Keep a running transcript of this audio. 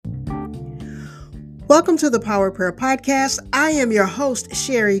Welcome to the Power Prayer Podcast. I am your host,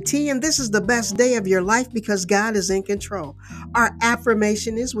 Sherry T, and this is the best day of your life because God is in control. Our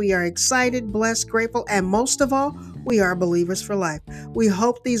affirmation is we are excited, blessed, grateful, and most of all, we are believers for life. We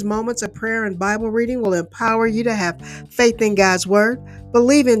hope these moments of prayer and Bible reading will empower you to have faith in God's Word,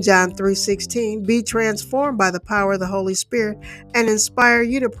 believe in John 3:16, be transformed by the power of the Holy Spirit, and inspire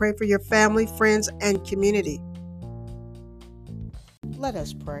you to pray for your family, friends, and community. Let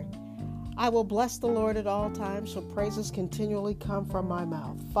us pray. I will bless the Lord at all times, so praises continually come from my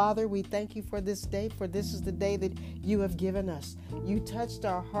mouth. Father, we thank you for this day, for this is the day that you have given us. You touched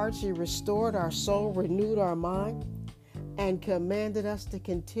our hearts, you restored our soul, renewed our mind, and commanded us to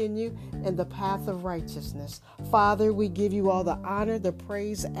continue in the path of righteousness. Father, we give you all the honor, the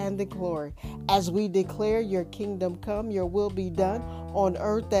praise, and the glory. As we declare your kingdom come, your will be done on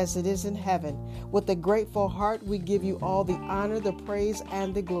earth as it is in heaven. With a grateful heart, we give you all the honor, the praise,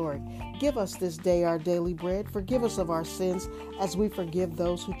 and the glory. Give us this day our daily bread. Forgive us of our sins as we forgive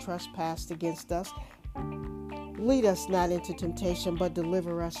those who trespass against us. Lead us not into temptation, but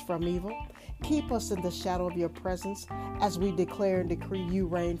deliver us from evil. Keep us in the shadow of your presence as we declare and decree you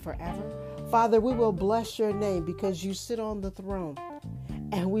reign forever. Father, we will bless your name because you sit on the throne.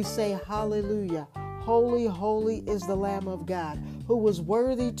 And we say hallelujah. Holy, holy is the Lamb of God who was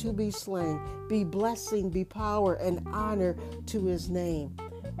worthy to be slain. Be blessing, be power, and honor to his name.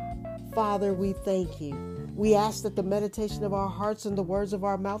 Father, we thank you. We ask that the meditation of our hearts and the words of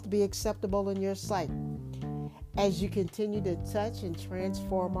our mouth be acceptable in your sight as you continue to touch and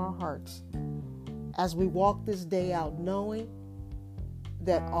transform our hearts. As we walk this day out knowing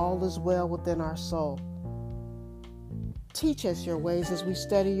that all is well within our soul. Teach us your ways as we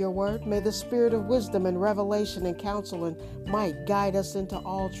study your word. May the spirit of wisdom and revelation and counsel and might guide us into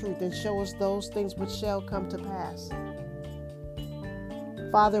all truth and show us those things which shall come to pass.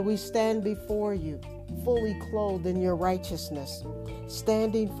 Father, we stand before you, fully clothed in your righteousness,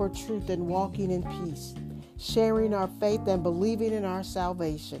 standing for truth and walking in peace, sharing our faith and believing in our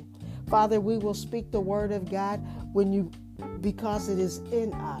salvation. Father, we will speak the word of God because it is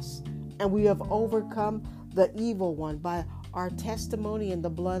in us, and we have overcome the evil one by our testimony in the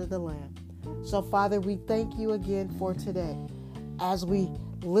blood of the Lamb. So, Father, we thank you again for today. As we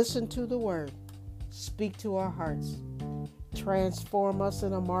listen to the word, speak to our hearts, transform us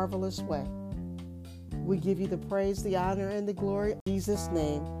in a marvelous way. We give you the praise, the honor, and the glory. In Jesus'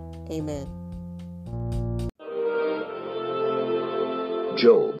 name, amen.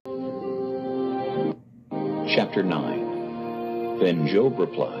 Job, chapter 9. Then Job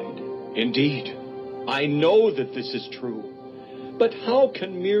replied, Indeed, I know that this is true. But how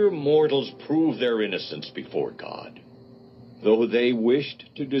can mere mortals prove their innocence before God? Though they wished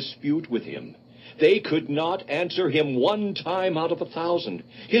to dispute with him, they could not answer him 1 time out of 1,000.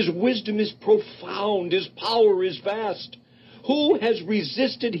 His wisdom is profound, his power is vast. Who has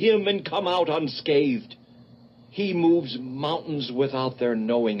resisted him and come out unscathed? He moves mountains without their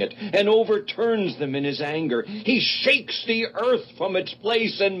knowing it, and overturns them in his anger. He shakes the earth from its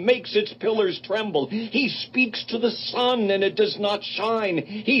place and makes its pillars tremble. He speaks to the sun, and it does not shine.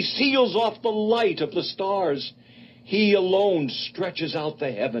 He seals off the light of the stars. He alone stretches out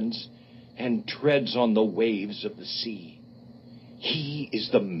the heavens and treads on the waves of the sea. He is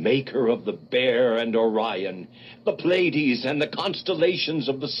the maker of the Bear and Orion, the Pleiades and the constellations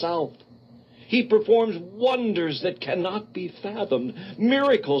of the south. He performs wonders that cannot be fathomed,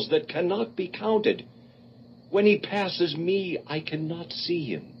 miracles that cannot be counted. When he passes me, I cannot see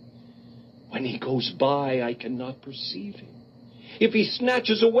him. When he goes by, I cannot perceive him. If he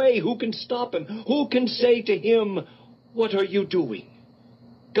snatches away, who can stop him? Who can say to him, what are you doing?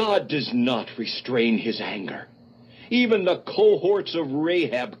 God does not restrain his anger. Even the cohorts of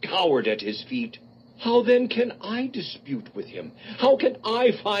Rahab cowered at his feet. How then can I dispute with him? How can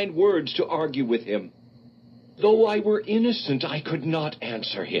I find words to argue with him? Though I were innocent, I could not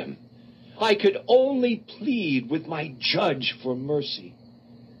answer him. I could only plead with my judge for mercy.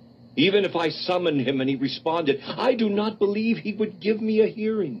 Even if I summoned him and he responded, I do not believe he would give me a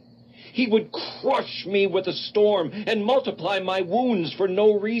hearing. He would crush me with a storm and multiply my wounds for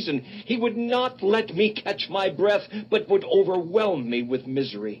no reason. He would not let me catch my breath, but would overwhelm me with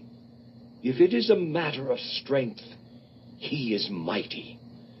misery. If it is a matter of strength, he is mighty.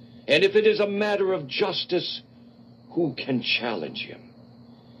 And if it is a matter of justice, who can challenge him?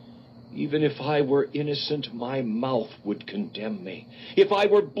 Even if I were innocent, my mouth would condemn me. If I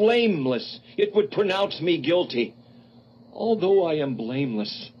were blameless, it would pronounce me guilty. Although I am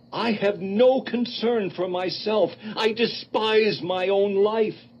blameless, I have no concern for myself. I despise my own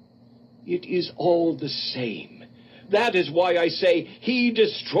life. It is all the same. That is why I say he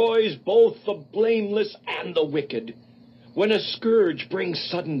destroys both the blameless and the wicked. When a scourge brings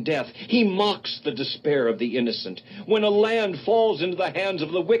sudden death, he mocks the despair of the innocent. When a land falls into the hands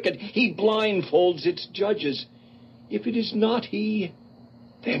of the wicked, he blindfolds its judges. If it is not he,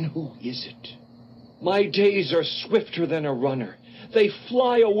 then who is it? My days are swifter than a runner. They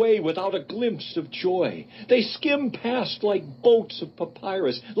fly away without a glimpse of joy. They skim past like boats of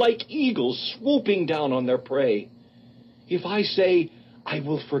papyrus, like eagles swooping down on their prey. If I say, I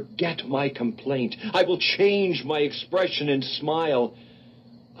will forget my complaint, I will change my expression and smile,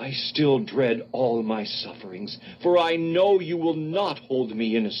 I still dread all my sufferings, for I know you will not hold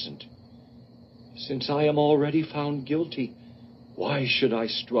me innocent. Since I am already found guilty, why should I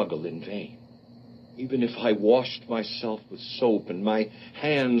struggle in vain? Even if I washed myself with soap and my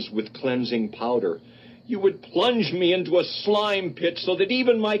hands with cleansing powder, you would plunge me into a slime pit so that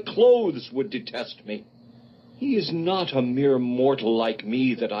even my clothes would detest me. He is not a mere mortal like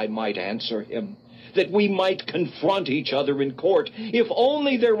me that I might answer him, that we might confront each other in court. If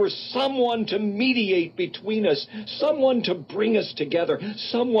only there were someone to mediate between us, someone to bring us together,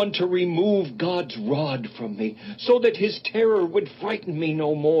 someone to remove God's rod from me, so that his terror would frighten me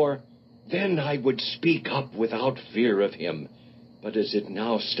no more. Then I would speak up without fear of him. But as it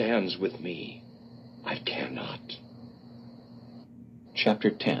now stands with me, I cannot. Chapter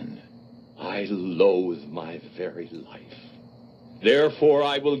 10. I loathe my very life. Therefore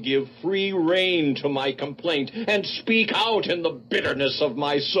I will give free rein to my complaint and speak out in the bitterness of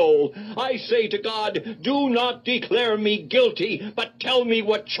my soul. I say to God, do not declare me guilty, but tell me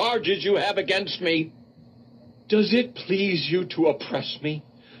what charges you have against me. Does it please you to oppress me,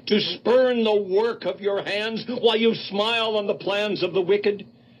 to spurn the work of your hands while you smile on the plans of the wicked?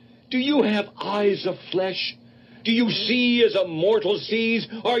 Do you have eyes of flesh? Do you see as a mortal sees?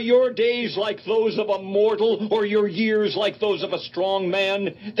 Are your days like those of a mortal, or your years like those of a strong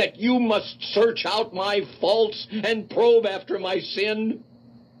man, that you must search out my faults and probe after my sin?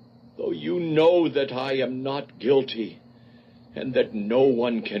 Though you know that I am not guilty, and that no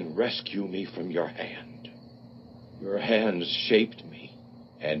one can rescue me from your hand. Your hands shaped me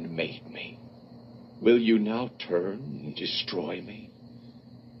and made me. Will you now turn and destroy me?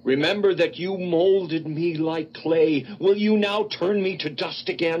 Remember that you molded me like clay. Will you now turn me to dust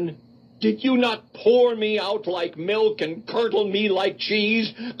again? Did you not pour me out like milk and curdle me like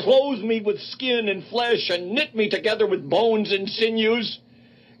cheese, clothe me with skin and flesh and knit me together with bones and sinews?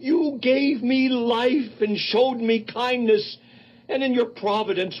 You gave me life and showed me kindness, and in your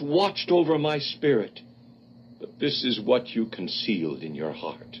providence watched over my spirit. But this is what you concealed in your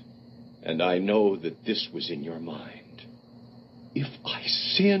heart, and I know that this was in your mind. If I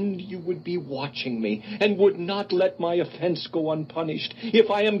sinned, you would be watching me and would not let my offense go unpunished. If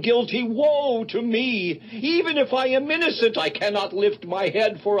I am guilty, woe to me. Even if I am innocent, I cannot lift my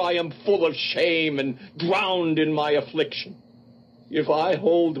head, for I am full of shame and drowned in my affliction. If I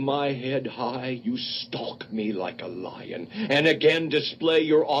hold my head high, you stalk me like a lion and again display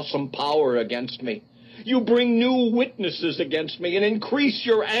your awesome power against me. You bring new witnesses against me and increase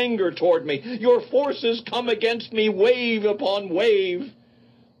your anger toward me. Your forces come against me wave upon wave.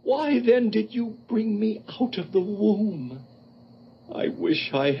 Why then did you bring me out of the womb? I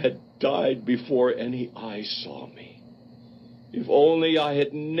wish I had died before any eye saw me. If only I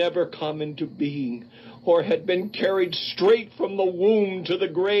had never come into being, or had been carried straight from the womb to the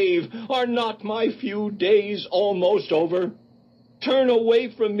grave. Are not my few days almost over? Turn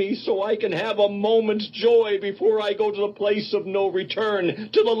away from me so I can have a moment's joy before I go to the place of no return,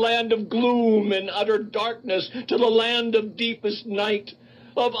 to the land of gloom and utter darkness, to the land of deepest night,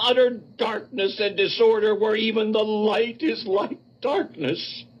 of utter darkness and disorder, where even the light is like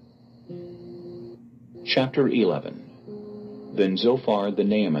darkness. Chapter 11. Then Zophar the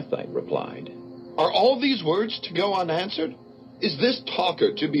Naamathite replied, Are all these words to go unanswered? Is this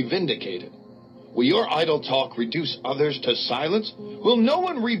talker to be vindicated? Will your idle talk reduce others to silence? Will no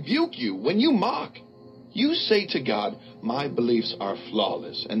one rebuke you when you mock? You say to God, my beliefs are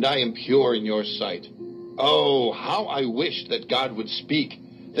flawless, and I am pure in your sight. Oh, how I wish that God would speak,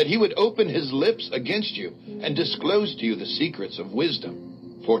 that he would open his lips against you and disclose to you the secrets of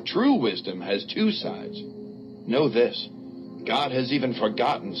wisdom. For true wisdom has two sides. Know this, God has even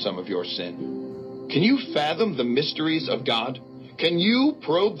forgotten some of your sin. Can you fathom the mysteries of God? Can you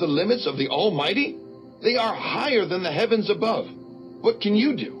probe the limits of the Almighty? They are higher than the heavens above. What can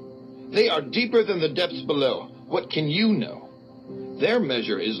you do? They are deeper than the depths below. What can you know? Their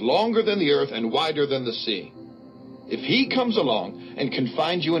measure is longer than the earth and wider than the sea. If he comes along and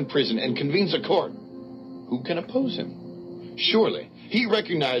confines you in prison and convenes a court, who can oppose him? Surely He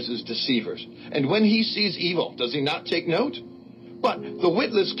recognizes deceivers, and when he sees evil, does he not take note? But the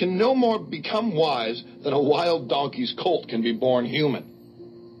witless can no more become wise than a wild donkey's colt can be born human.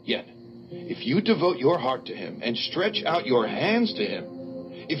 Yet, if you devote your heart to him and stretch out your hands to him,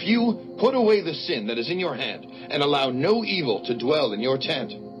 if you put away the sin that is in your hand and allow no evil to dwell in your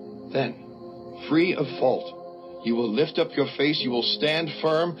tent, then, free of fault, you will lift up your face, you will stand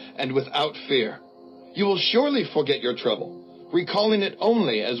firm and without fear. You will surely forget your trouble, recalling it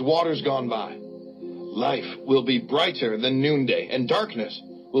only as waters gone by. Life will be brighter than noonday, and darkness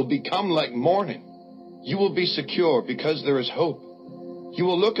will become like morning. You will be secure because there is hope. You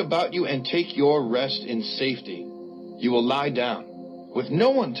will look about you and take your rest in safety. You will lie down, with no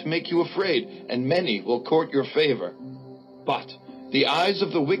one to make you afraid, and many will court your favor. But the eyes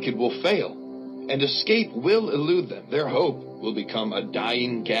of the wicked will fail, and escape will elude them. Their hope will become a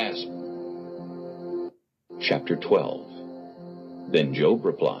dying gasp. Chapter 12. Then Job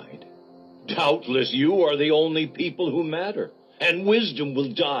replied, Doubtless you are the only people who matter, and wisdom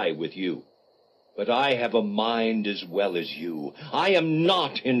will die with you. But I have a mind as well as you. I am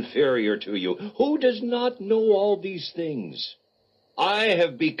not inferior to you. Who does not know all these things? I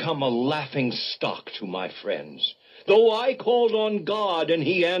have become a laughing stock to my friends. Though I called on God and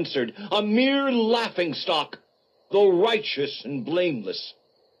he answered, a mere laughing stock, though righteous and blameless.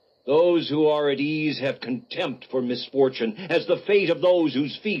 Those who are at ease have contempt for misfortune, as the fate of those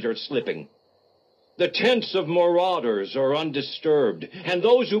whose feet are slipping. The tents of marauders are undisturbed, and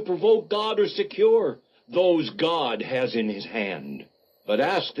those who provoke God are secure. Those God has in his hand. But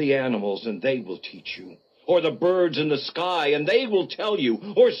ask the animals, and they will teach you. Or the birds in the sky, and they will tell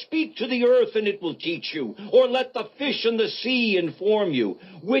you. Or speak to the earth, and it will teach you. Or let the fish in the sea inform you.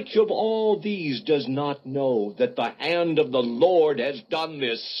 Which of all these does not know that the hand of the Lord has done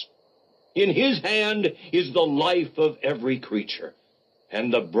this? In his hand is the life of every creature,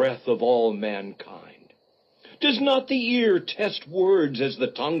 and the breath of all mankind. Does not the ear test words as the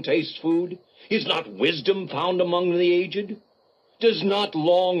tongue tastes food? Is not wisdom found among the aged? Does not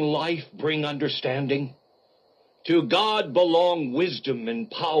long life bring understanding? To God belong wisdom and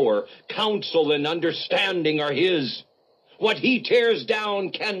power, counsel and understanding are his. What he tears down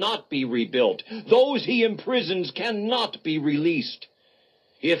cannot be rebuilt. Those he imprisons cannot be released.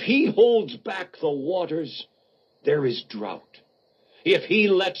 If he holds back the waters, there is drought. If he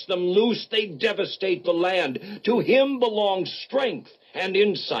lets them loose, they devastate the land. To him belongs strength and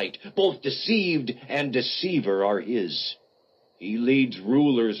insight. Both deceived and deceiver are his. He leads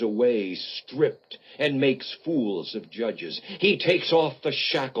rulers away stripped and makes fools of judges. He takes off the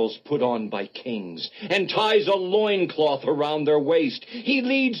shackles put on by kings and ties a loincloth around their waist. He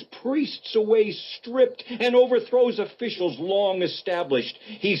leads priests away stripped and overthrows officials long established.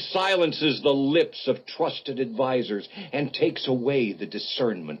 He silences the lips of trusted advisers and takes away the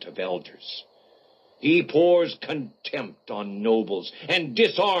discernment of elders. He pours contempt on nobles and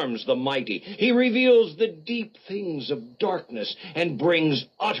disarms the mighty. He reveals the deep things of darkness and brings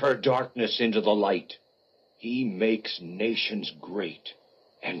utter darkness into the light. He makes nations great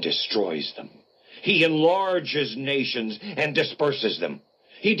and destroys them. He enlarges nations and disperses them.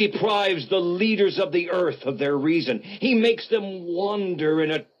 He deprives the leaders of the earth of their reason. He makes them wander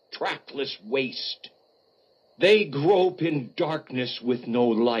in a trackless waste. They grope in darkness with no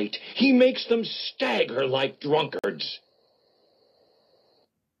light. He makes them stagger like drunkards.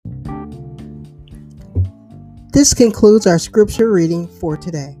 This concludes our scripture reading for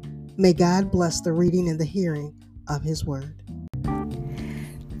today. May God bless the reading and the hearing of his word.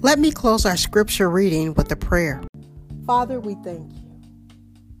 Let me close our scripture reading with a prayer. Father, we thank you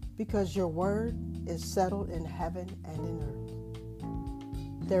because your word is settled in heaven and in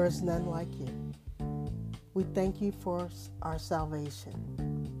earth. There is none like you. We thank you for our salvation.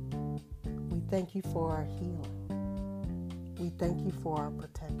 We thank you for our healing. We thank you for our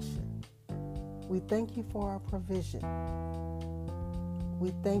protection. We thank you for our provision.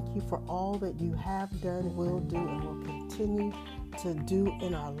 We thank you for all that you have done, will do, and will continue to do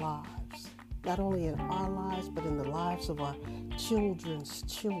in our lives. Not only in our lives, but in the lives of our children's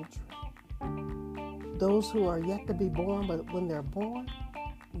children. Those who are yet to be born, but when they're born,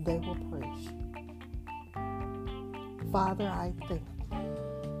 they will praise you. Father, I thank you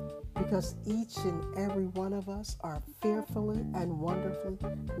because each and every one of us are fearfully and wonderfully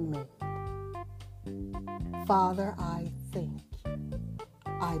made. Father, I thank you.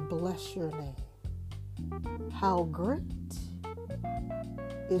 I bless your name. How great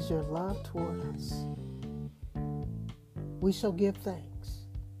is your love toward us. We shall give thanks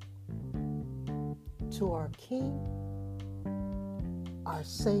to our King, our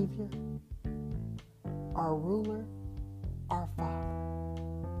Savior, our ruler, our Father.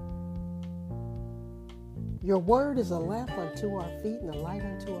 Your word is a lamp unto our feet and a light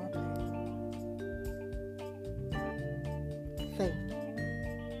unto our path. Thank you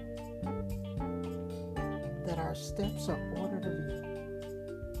that our steps are ordered of you.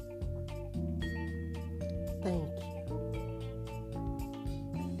 Thank you.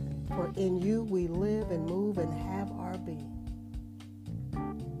 For in you we live and move and have our being.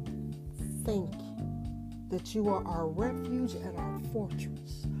 Thank you that you are our refuge and our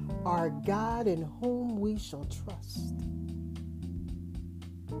fortress, our God in whom we shall trust.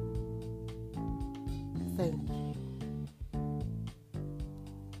 Thank you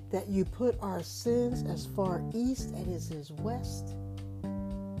that you put our sins as far east as west,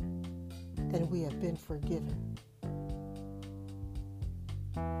 and we have been forgiven.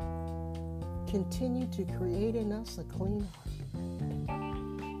 Continue to create in us a clean heart,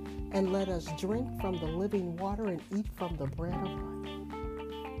 and let us drink from the living water and eat from the bread of life.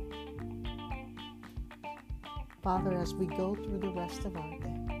 Father, as we go through the rest of our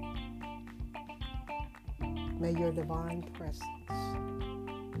day, may your divine presence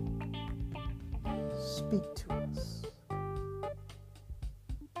speak to us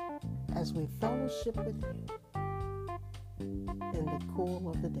as we fellowship with you in the cool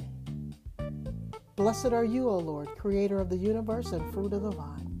of the day. Blessed are you, O Lord, creator of the universe and fruit of the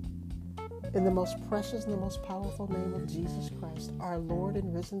vine. In the most precious and the most powerful name of Jesus Christ, our Lord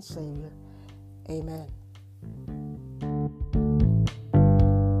and risen Savior. Amen.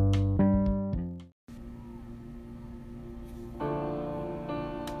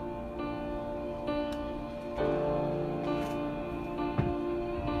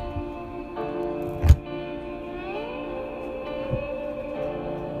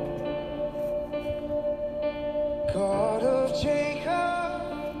 God of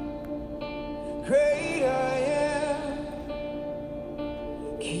Jacob, great I am,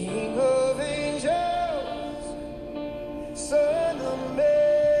 King of angels, Son of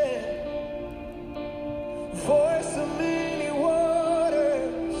man, voice of many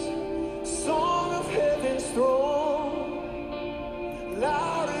waters, song of heaven's throne,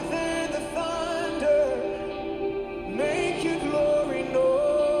 louder than the thunder, make your glory known.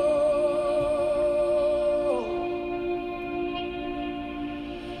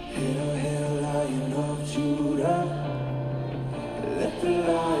 Hail, hail, Lion of Judah, let the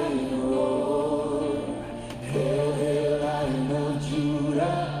lion roar. Hail, hail, Lion of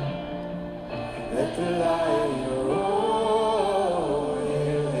Judah, let the lion roar.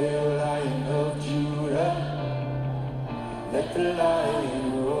 Hail, hail, Lion of Judah, let the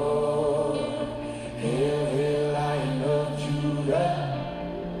lion roar. Hail, hail, Lion of Judah,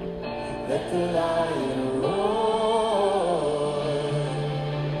 let the lion roar.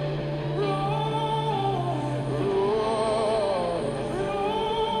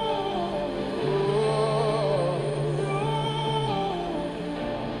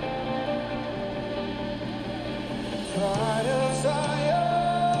 Pride of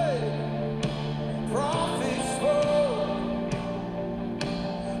Zion, prophets spoke,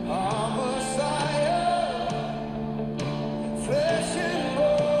 our Messiah, flesh and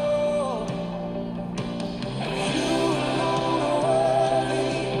bone. You alone are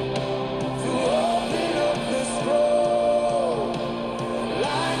worthy to open up the scroll.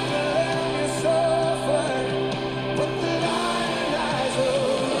 Like the lamb you suffered, but the lion eyes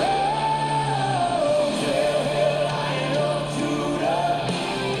arose. Hail, hail, Lion of Judah,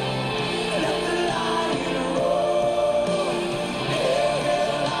 let the lion roar. Hail,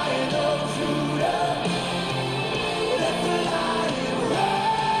 hail, Lion of Judah, let the lion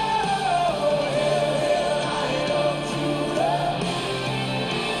roar. Hail, hail, Lion of Judah,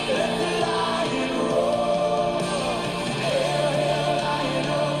 let the lion roar. Hail, hail, Lion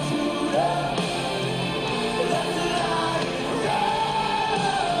of Judah, let the lion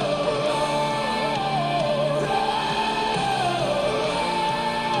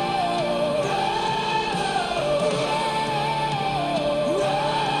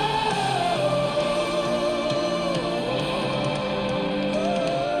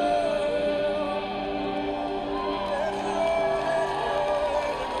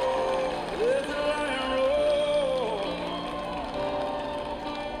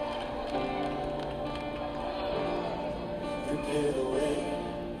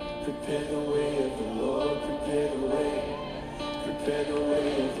Prepare the way of the Lord, prepare the way. Prepare the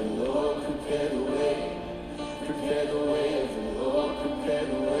way of the Lord, prepare the way. Prepare the way of the Lord, prepare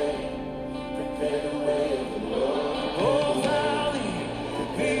the way. Prepare the way of the Lord. Oh, valley,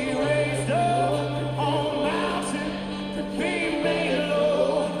 be raised up, on mountain, be made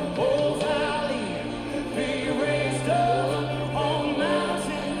low. Oh, valley, be raised up,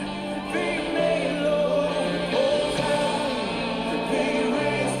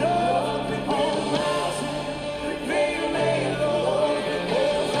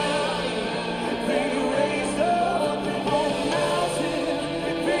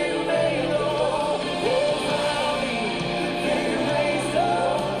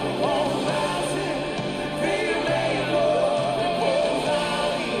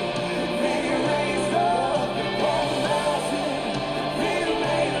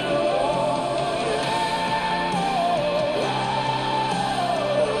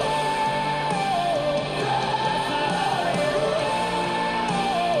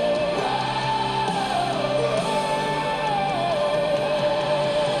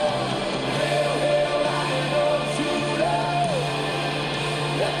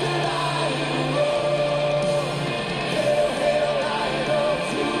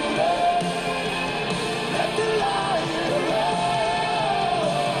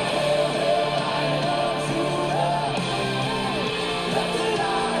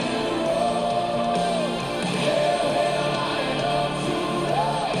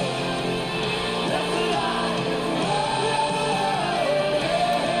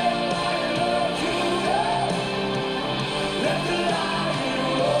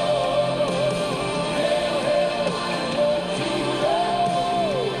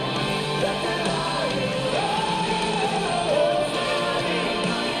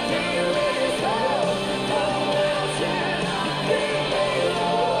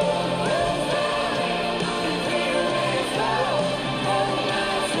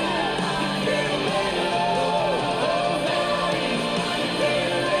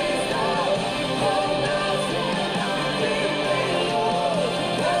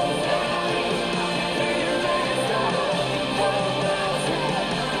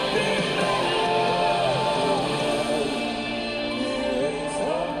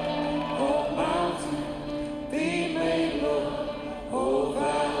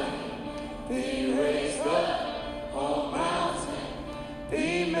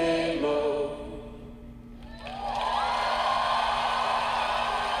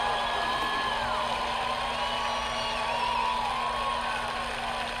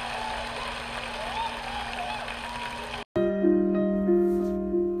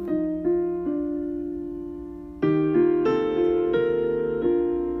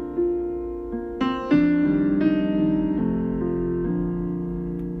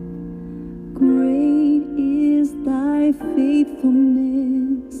 Great is thy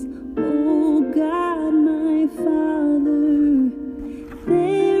faithfulness, O God, my Father.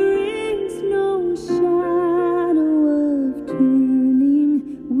 There is no shadow of turning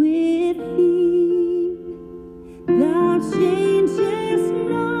with thee. Thou changest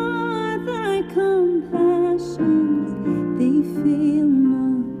not, thy compassions, they fail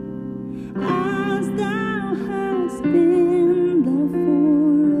not. As thou hast been, thou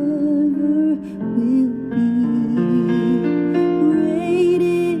forever will be. Great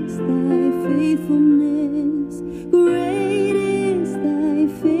is thy faithfulness.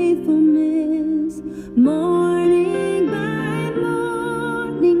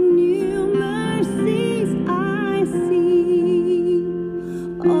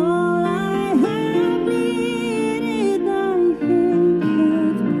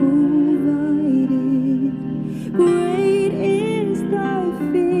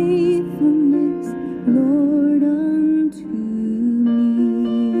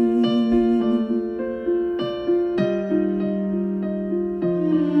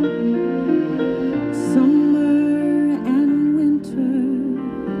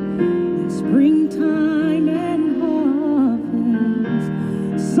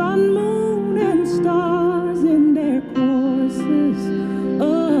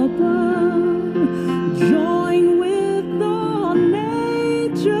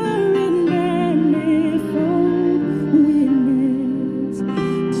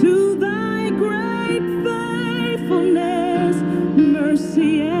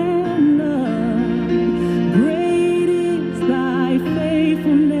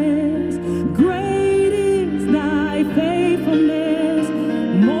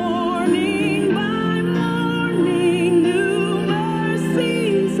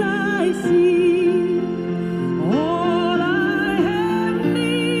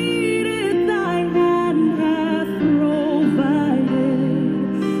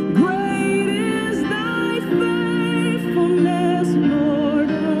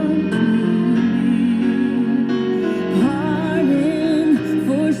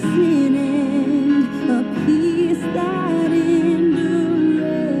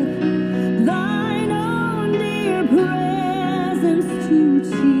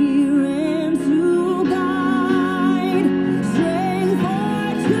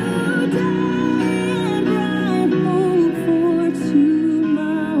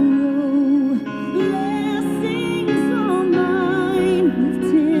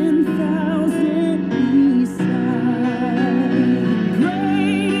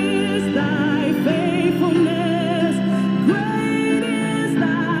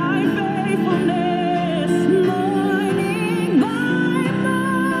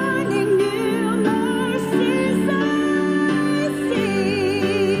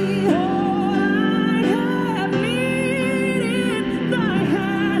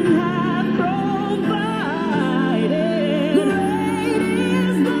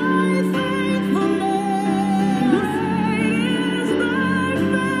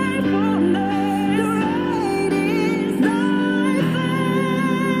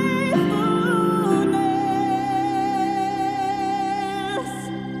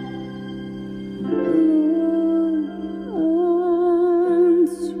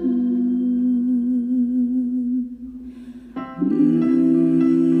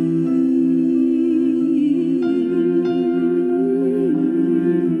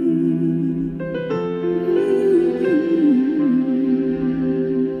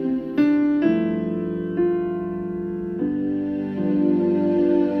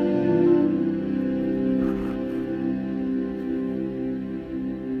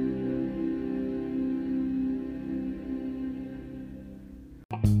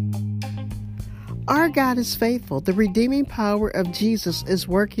 Our God is faithful. The redeeming power of Jesus is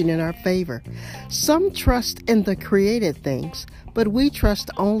working in our favor. Some trust in the created things, but we trust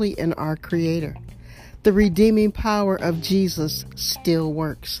only in our Creator. The redeeming power of Jesus still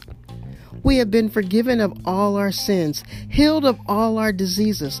works. We have been forgiven of all our sins, healed of all our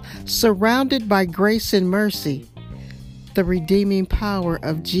diseases, surrounded by grace and mercy. The redeeming power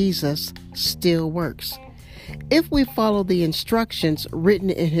of Jesus still works. If we follow the instructions written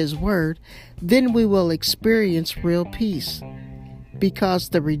in His Word, then we will experience real peace, because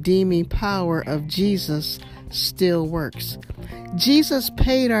the redeeming power of Jesus still works. Jesus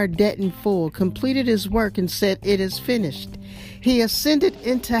paid our debt in full, completed His work, and said, "It is finished." He ascended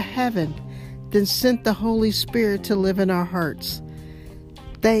into heaven, then sent the Holy Spirit to live in our hearts.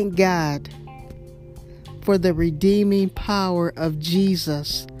 Thank God for the redeeming power of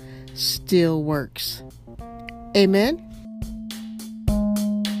Jesus still works. Amen.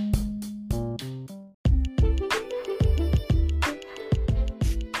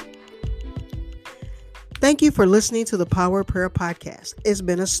 Thank you for listening to the Power Prayer Podcast. It's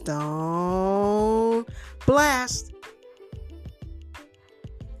been a stone blast.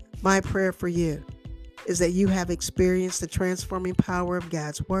 My prayer for you is that you have experienced the transforming power of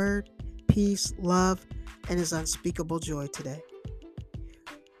God's Word, peace, love, and His unspeakable joy today.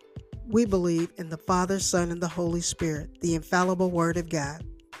 We believe in the Father, Son, and the Holy Spirit, the infallible Word of God,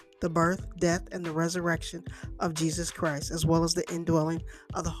 the birth, death, and the resurrection of Jesus Christ, as well as the indwelling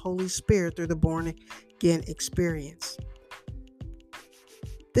of the Holy Spirit through the born-again experience.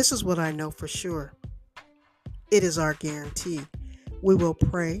 This is what I know for sure. It is our guarantee. We will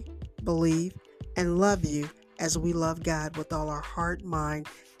pray, believe, and love you as we love God with all our heart, mind,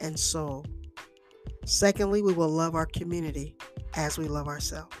 and soul. Secondly, we will love our community as we love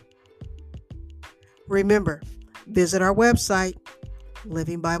ourselves. Remember, visit our website,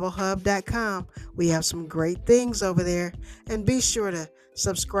 livingbiblehub.com. We have some great things over there, and be sure to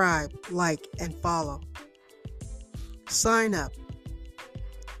subscribe, like, and follow. Sign up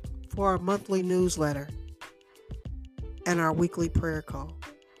for our monthly newsletter and our weekly prayer call.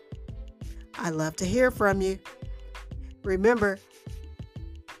 I love to hear from you. Remember,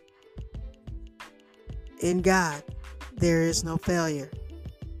 in God, there is no failure.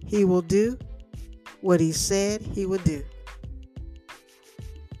 He will do what He said He would do.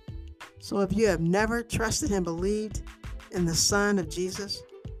 So if you have never trusted and believed in the Son of Jesus,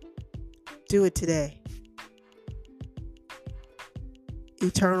 do it today.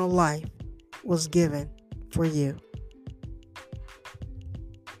 Eternal life was given for you.